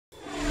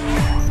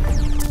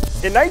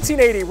In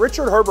 1980,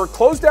 Richard Herbert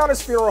closed down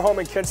his funeral home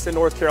in Kinston,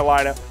 North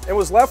Carolina, and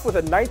was left with a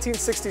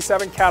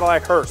 1967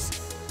 Cadillac hearse.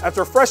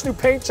 After a fresh new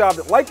paint job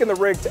that likened the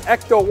rig to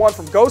Ecto-1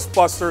 from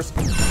Ghostbusters,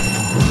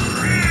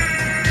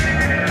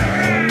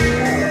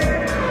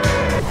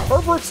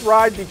 Herbert's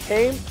ride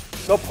became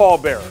the Paw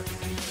Bearer.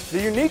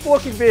 The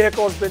unique-looking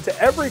vehicle has been to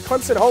every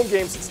Clemson home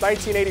game since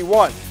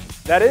 1981.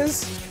 That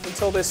is,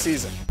 until this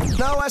season.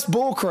 No, that's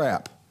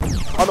bullcrap.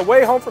 On the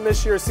way home from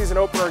this year's season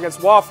opener against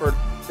Wofford,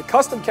 the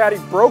custom caddy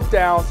broke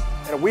down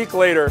and a week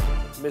later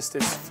missed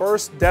his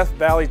first Death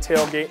Valley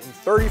tailgate in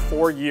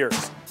 34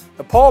 years.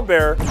 The Paw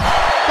Bearer.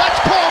 That's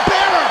Paw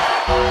Bearer!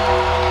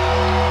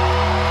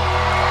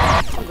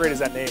 How great is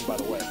that name, by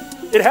the way?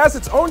 It has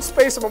its own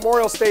space at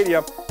Memorial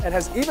Stadium and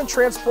has even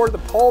transported the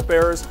Paw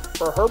Bearers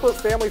for a Herbert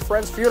family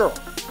friend's funeral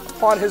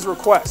upon his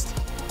request.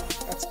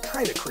 That's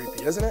kind of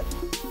creepy, isn't it?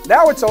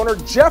 Now its owner,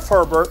 Jeff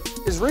Herbert,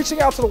 is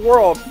reaching out to the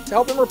world to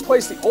help him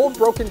replace the old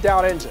broken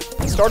down engine.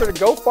 He started a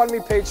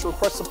GoFundMe page to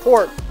request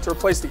support to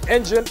replace the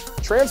engine,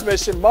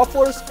 transmission,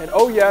 mufflers, and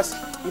oh yes,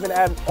 even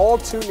add an all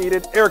too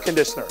needed air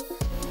conditioner.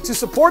 To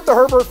support the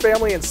Herbert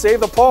family and save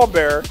the Paw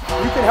Bearer,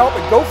 you can help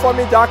at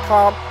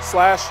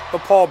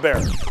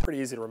GoFundMe.com/thepawbearer. Pretty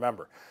easy to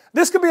remember.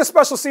 This could be a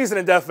special season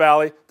in Death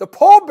Valley. The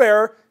Paw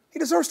Bearer, he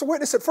deserves to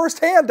witness it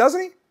firsthand,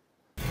 doesn't he?